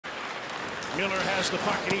Miller has the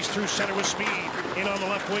puck, and he's through center with speed. In on the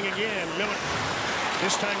left wing again. Miller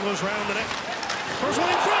this time goes round the net. First one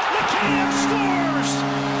in front. Mikheyev scores!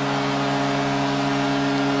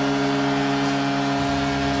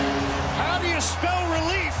 How do you spell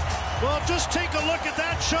relief? Well, just take a look at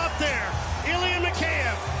that shot there. Ilya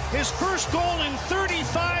Mikheyev, his first goal in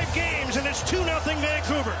 35 games, and it's 2-0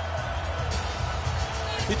 Vancouver.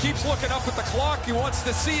 He keeps looking up at the clock. He wants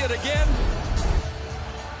to see it again.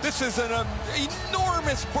 This is an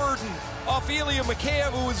enormous burden off Ilya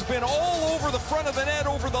Mikheyev, who has been all over the front of the net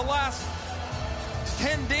over the last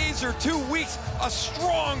 10 days or 2 weeks. A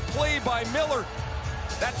strong play by Miller.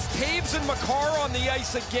 That's Taves and Makar on the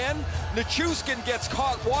ice again. Nichushkin gets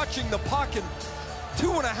caught watching the puck, and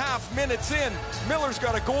 2.5 minutes in, Miller's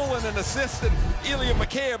got a goal and an assist, and Ilya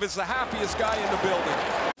Mikheyev is the happiest guy in the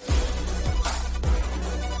building.